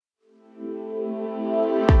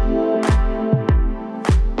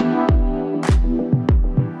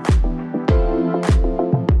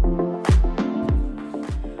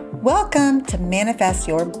Welcome to Manifest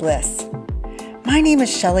Your Bliss. My name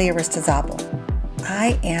is Shelly Aristizabal.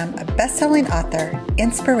 I am a best-selling author,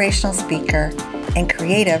 inspirational speaker, and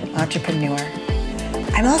creative entrepreneur.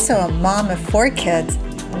 I'm also a mom of 4 kids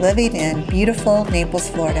living in beautiful Naples,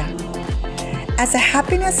 Florida. As a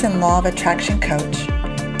happiness and law of attraction coach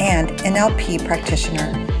and NLP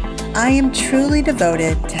practitioner, I am truly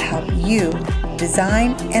devoted to help you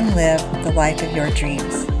design and live the life of your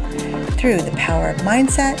dreams through the power of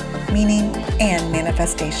mindset, meaning, and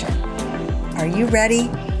manifestation. Are you ready?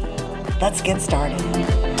 Let's get started.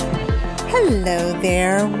 Hello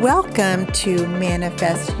there. Welcome to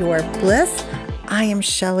Manifest Your Bliss. I am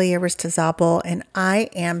Shelly Aristizabal, and I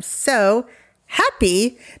am so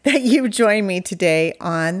happy that you joined me today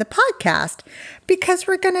on the podcast because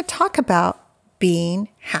we're going to talk about being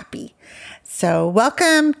happy. So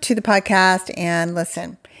welcome to the podcast, and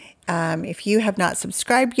listen, if you have not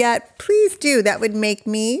subscribed yet, please do. That would make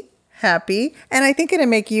me happy, and I think it'll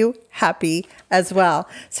make you happy as well.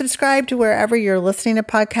 Subscribe to wherever you're listening to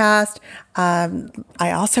podcasts.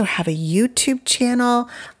 I also have a YouTube channel.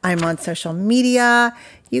 I'm on social media.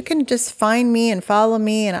 You can just find me and follow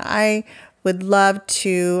me, and I would love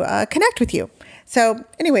to connect with you. So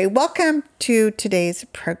anyway, welcome to today's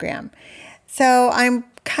program. So I'm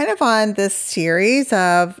kind of on this series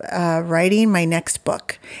of writing my next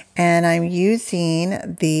book, and I'm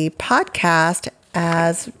using the podcast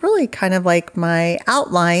as really kind of like my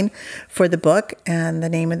outline for the book. And the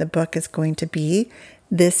name of the book is going to be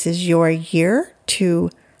This Is Your Year to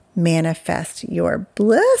Manifest Your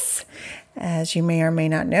Bliss. As you may or may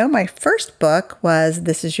not know, my first book was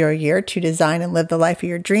This Is Your Year to Design and Live the Life of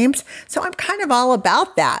Your Dreams. So I'm kind of all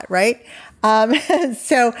about that, right?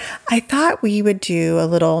 So I thought we would do a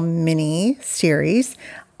little mini series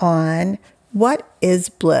on what is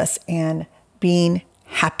bliss and being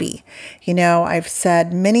happy. You know, I've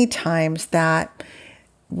said many times that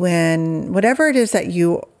whatever it is that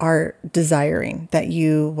you are desiring, that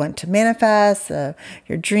you want to manifest,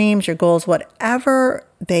 your dreams, your goals, whatever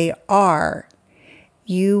they are,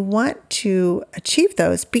 you want to achieve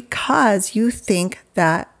those because you think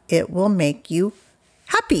that it will make you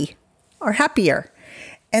happy or happier.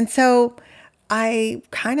 And so I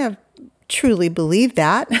kind of truly believe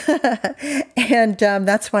that. And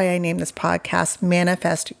that's why I named this podcast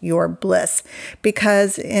Manifest Your Bliss,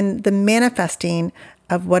 because in the manifesting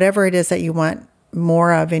of whatever it is that you want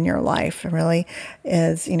more of in your life, really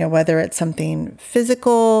is, whether it's something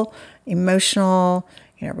physical, emotional,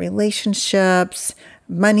 relationships,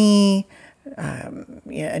 money,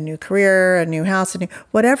 a new career, a new house,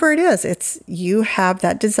 whatever it is, it's you have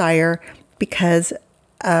that desire because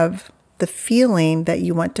of the feeling that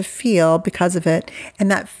you want to feel because of it.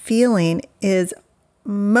 And that feeling is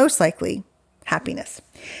most likely happiness.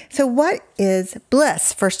 So what is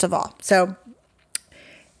bliss, first of all? So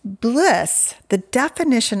bliss, the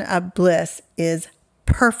definition of bliss is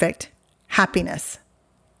perfect happiness.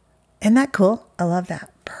 Isn't that cool? I love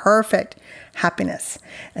that. Perfect happiness.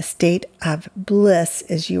 A state of bliss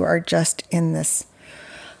is you are just in this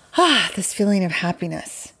feeling of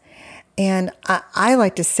happiness. And I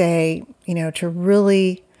like to say, to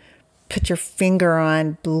really put your finger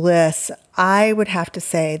on bliss, I would have to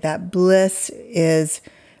say that bliss is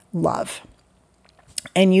love.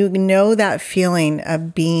 And you know that feeling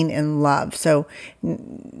of being in love. So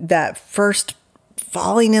that first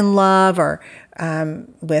falling in love or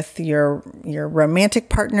with your romantic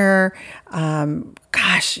partner,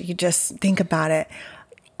 you just think about it.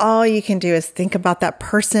 All you can do is think about that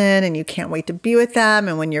person and you can't wait to be with them.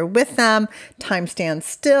 And when you're with them, time stands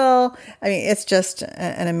still. I mean, it's just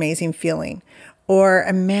an amazing feeling. Or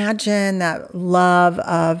imagine that love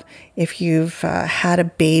of if you've had a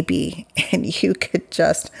baby and you could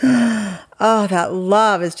just, that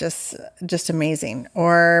love is just amazing.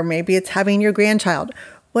 Or maybe it's having your grandchild.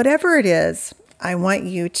 Whatever it is, I want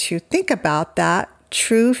you to think about that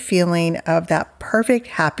true feeling of that perfect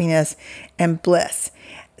happiness and bliss.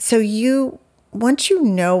 So once you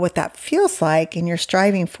know what that feels like and you're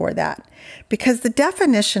striving for that, because the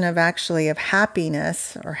definition of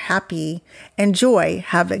happiness or happy and joy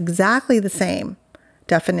have exactly the same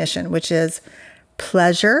definition, which is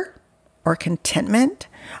pleasure or contentment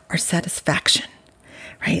or satisfaction,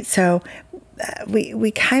 right? So we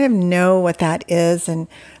kind of know what that is, and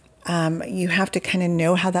you have to kind of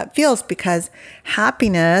know how that feels, because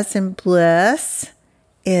happiness and bliss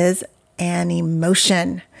is an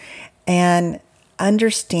emotion. And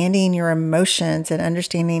understanding your emotions and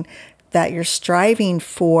understanding that you're striving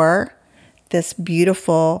for this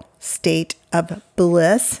beautiful state of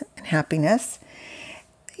bliss and happiness,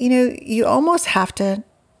 you almost have to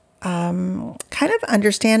kind of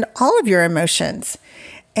understand all of your emotions.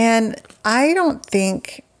 And I don't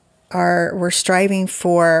think we're striving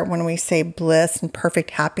for, when we say bliss and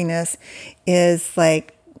perfect happiness, is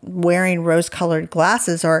like wearing rose-colored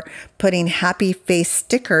glasses or putting happy face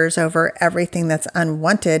stickers over everything that's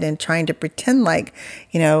unwanted and trying to pretend like,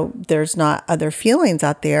 there's not other feelings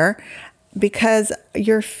out there, because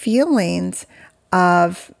your feelings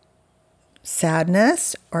of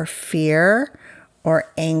sadness or fear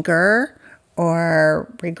or anger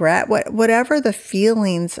or regret, whatever the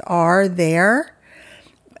feelings are there,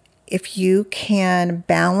 if you can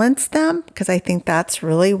balance them, because I think that's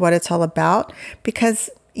really what it's all about, because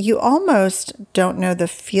you almost don't know the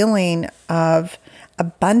feeling of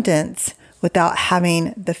abundance without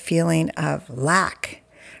having the feeling of lack,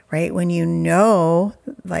 right? When you know,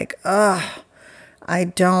 like, I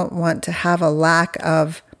don't want to have a lack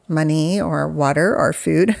of money or water or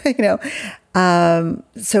food,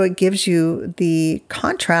 so it gives you the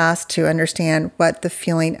contrast to understand what the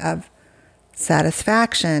feeling of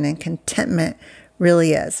satisfaction and contentment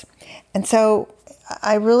really is. And so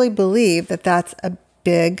I really believe that that's a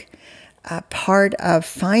big part of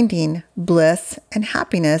finding bliss and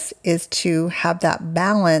happiness, is to have that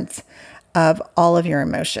balance of all of your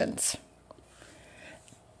emotions.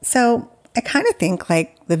 So I kind of think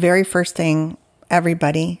like the very first thing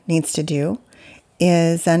everybody needs to do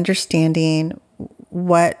is understanding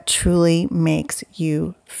what truly makes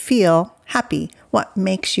you feel happy. What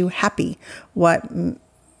makes you happy?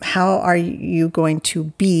 How are you going to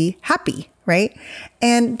be happy, right?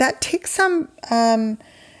 And that takes some,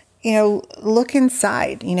 look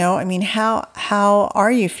inside, how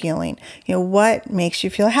are you feeling? What makes you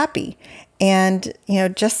feel happy? And,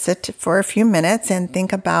 just sit for a few minutes and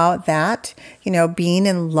think about that. Being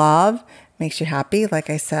in love makes you happy, like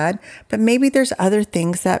I said, but maybe there's other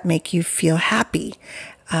things that make you feel happy.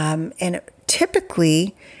 And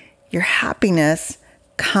typically your happiness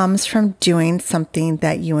comes from doing something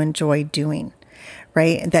that you enjoy doing,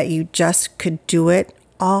 right? That you just could do it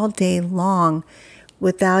all day long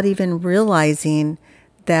without even realizing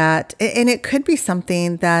that, and it could be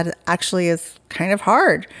something that actually is kind of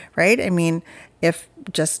hard, right? I mean, if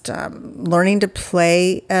just learning to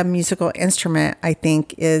play a musical instrument, I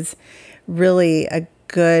think is really a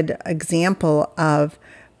good example of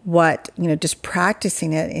what, just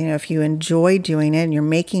practicing it, if you enjoy doing it and you're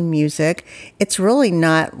making music, it's really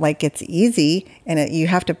not like it's easy, and you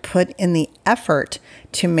have to put in the effort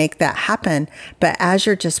to make that happen. But as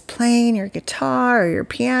you're just playing your guitar or your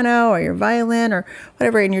piano or your violin or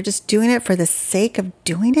whatever, and you're just doing it for the sake of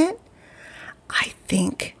doing it, I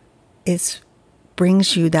think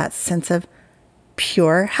brings you that sense of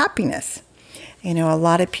pure happiness. A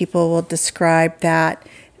lot of people will describe that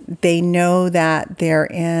they know that they're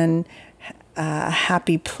in a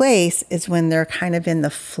happy place is when they're kind of in the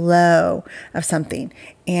flow of something.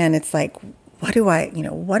 And it's like, what do I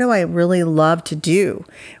really love to do?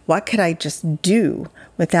 What could I just do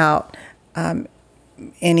without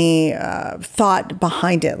any thought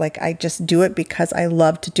behind it? Like, I just do it because I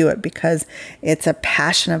love to do it, because it's a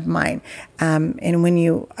passion of mine. And when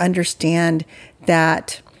you understand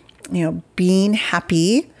that, being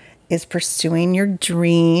happy is pursuing your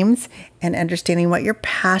dreams and understanding what your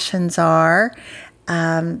passions are,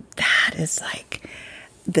 that is like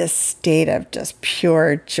this state of just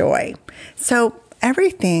pure joy. So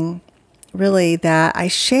everything really that I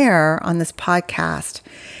share on this podcast,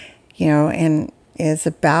 and is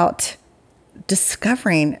about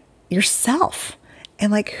discovering yourself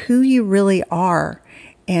and like who you really are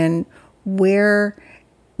and why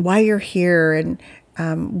you're here, and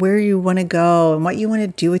where you want to go and what you want to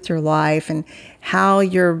do with your life, and how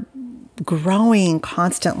you're growing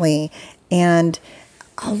constantly. And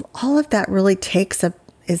all of that really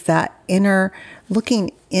is that inner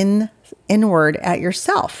looking inward at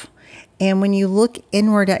yourself. And when you look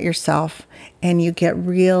inward at yourself and you get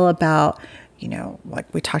real about,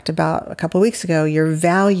 like we talked about a couple of weeks ago, your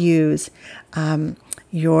values,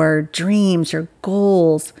 your dreams, your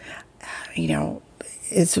goals,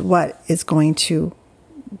 is what is going to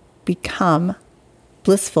become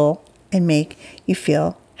blissful and make you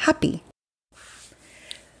feel happy.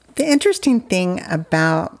 The interesting thing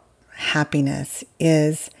about happiness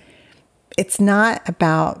is it's not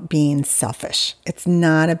about being selfish. It's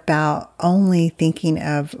not about only thinking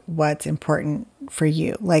of what's important for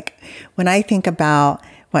you. Like when I think about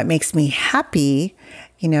what makes me happy,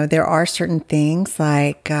 there are certain things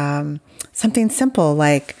like something simple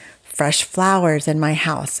like fresh flowers in my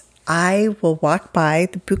house. I will walk by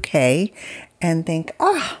the bouquet and think,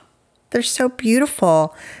 oh, they're so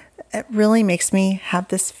beautiful. it really makes me have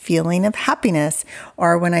this feeling of happiness.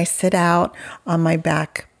 Or when I sit out on my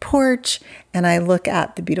back porch and I look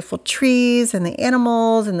at the beautiful trees and the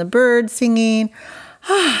animals and the birds singing,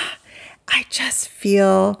 I just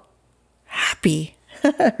feel happy,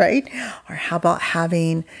 right? Or how about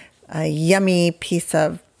having a yummy piece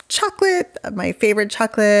of chocolate, my favorite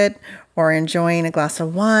chocolate, or enjoying a glass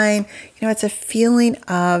of wine? It's a feeling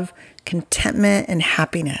of contentment and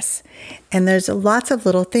happiness. And there's lots of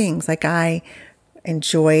little things, like I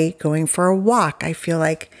enjoy going for a walk. I feel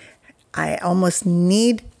like I almost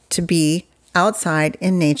need to be outside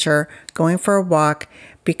in nature, going for a walk,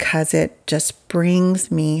 because it just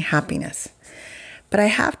brings me happiness. But I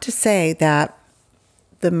have to say that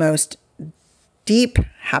the most deep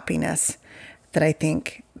happiness that I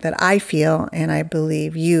think that I feel, and I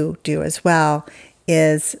believe you do as well,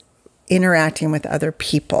 is interacting with other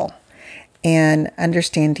people and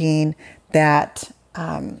understanding that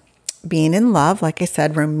being in love, like I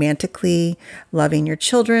said, romantically, loving your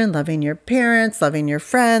children, loving your parents, loving your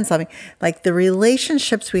friends, loving like the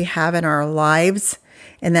relationships we have in our lives,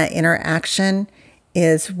 and that interaction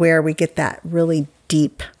is where we get that really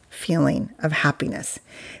deep feeling of happiness.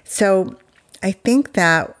 So I think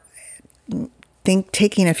that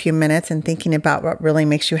taking a few minutes and thinking about what really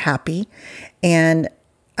makes you happy, and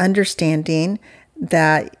understanding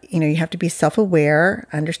that, you have to be self-aware,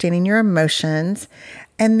 understanding your emotions,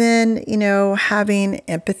 and then, having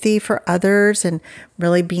empathy for others and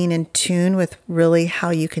really being in tune with really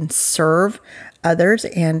how you can serve others.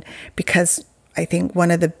 And because I think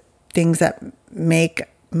one of the things that make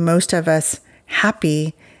most of us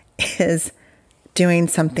happy is doing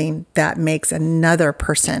something that makes another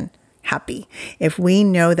person happy. If we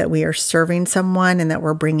know that we are serving someone and that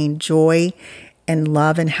we're bringing joy and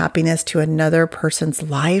love and happiness to another person's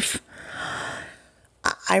life,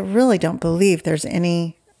 I really don't believe there's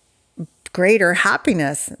any greater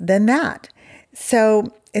happiness than that.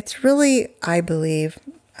 So it's really, I believe,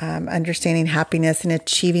 understanding happiness and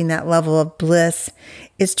achieving that level of bliss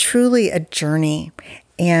is truly a journey.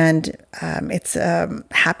 And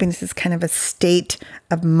happiness is kind of a state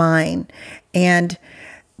of mind. And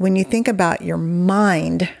when you think about your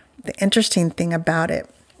mind, the interesting thing about it,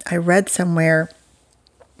 I read somewhere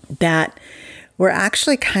that we're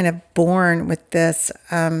actually kind of born with this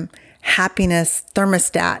happiness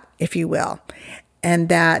thermostat, if you will, and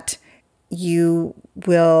that you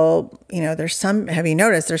will, have you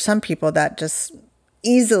noticed there's some people that just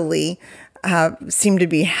easily seem to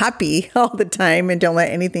be happy all the time and don't let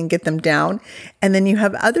anything get them down. And then you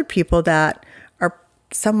have other people that are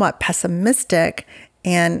somewhat pessimistic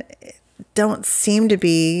and don't seem to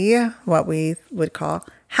be what we would call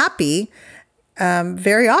happy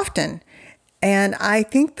very often. And I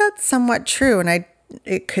think that's somewhat true. And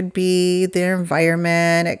it could be their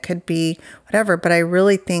environment, it could be whatever, but I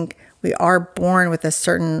really think we are born with a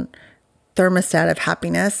certain thermostat of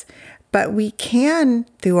happiness. But we can,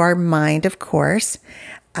 through our mind, of course,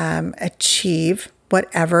 achieve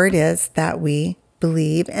whatever it is that we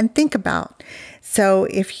believe and think about. So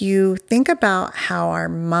if you think about how our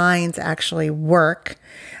minds actually work,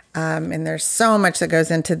 and there's so much that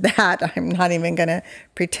goes into that, I'm not even going to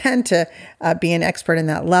pretend to be an expert in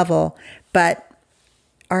that level, but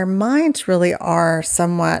our minds really are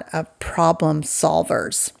somewhat of problem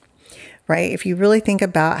solvers, right? If you really think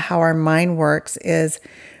about how our mind works, is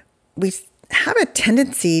we have a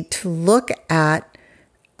tendency to look at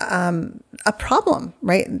a problem,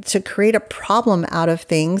 right? To create a problem out of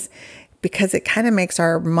things, because it kind of makes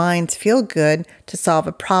our minds feel good to solve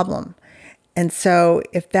a problem. And so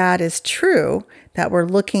if that is true, that we're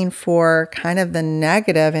looking for kind of the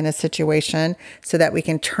negative in a situation so that we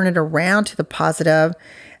can turn it around to the positive,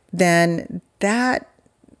 then that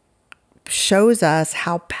shows us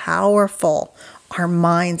how powerful our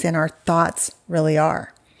minds and our thoughts really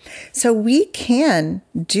are. So we can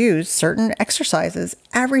do certain exercises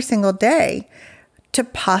every single day to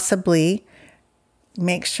possibly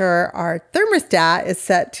make sure our thermostat is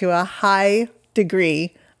set to a high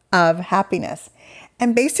degree of happiness.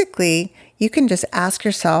 And basically, you can just ask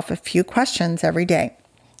yourself a few questions every day.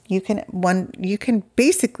 You can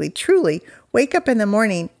basically truly wake up in the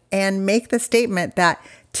morning and make the statement that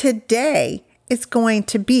today is going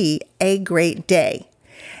to be a great day.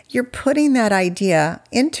 You're putting that idea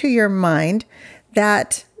into your mind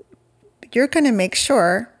that you're going to make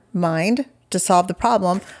sure, mind, to solve the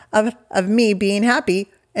problem of me being happy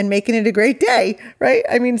and making it a great day, right?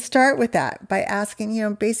 I mean, start with that by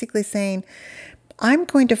asking, basically saying, I'm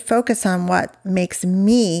going to focus on what makes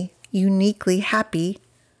me uniquely happy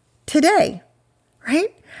today,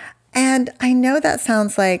 right? And I know that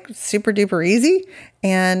sounds like super duper easy,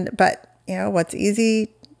 but what's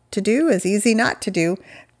easy to do is easy not to do.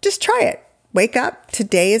 Just try it. Wake up.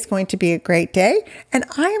 Today is going to be a great day, and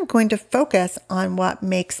I am going to focus on what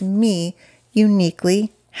makes me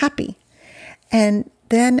uniquely happy. And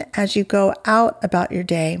then as you go out about your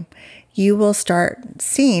day, you will start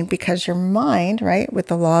seeing, because your mind, right, with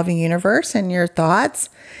the law of the universe and your thoughts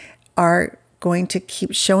are going to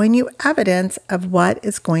keep showing you evidence of what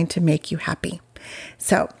is going to make you happy.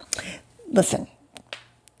 So listen,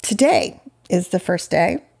 today is the first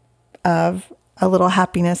day of a little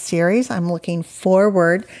happiness series. I'm looking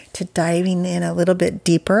forward to diving in a little bit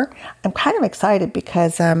deeper. I'm kind of excited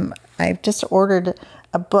because I've just ordered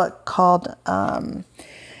a book called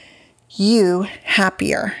You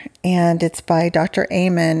Happier, and it's by Dr.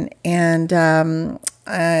 Amen, and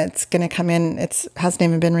it's going to come in. It hasn't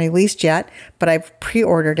even been released yet, but I've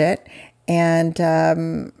pre-ordered it, and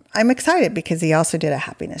I'm excited because he also did a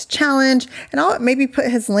happiness challenge, and I'll maybe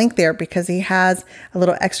put his link there because he has a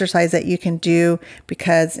little exercise that you can do,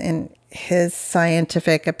 because in his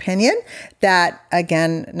scientific opinion that,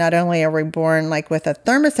 again, not only are we born like with a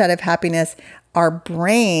thermostat of happiness, our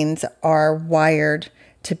brains are wired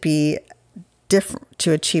to be different,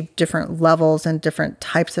 to achieve different levels and different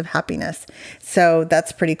types of happiness. So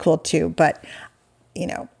that's pretty cool too. But,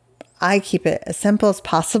 I keep it as simple as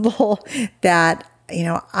possible that,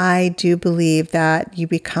 I do believe that you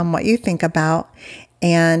become what you think about,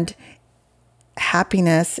 and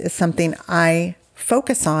happiness is something I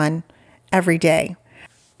focus on every day.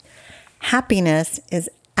 Happiness is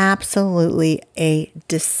absolutely a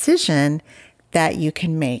decision that you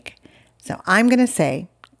can make. So I'm going to say,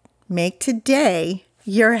 make today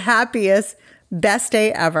your happiest, best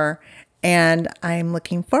day ever. And I'm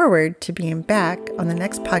looking forward to being back on the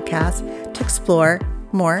next podcast to explore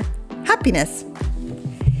more happiness.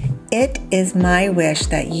 It is my wish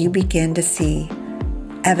that you begin to see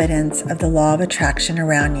evidence of the law of attraction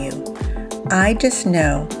around you. I just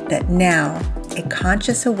know that now a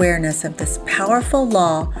conscious awareness of this powerful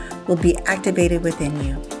law will be activated within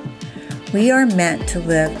you. We are meant to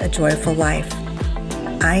live a joyful life.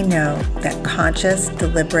 I know that conscious,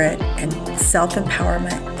 deliberate, and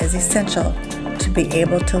self-empowerment is essential to be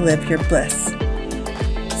able to live your bliss.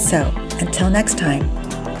 So, until next time,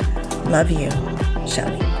 love you,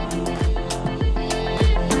 Shelley.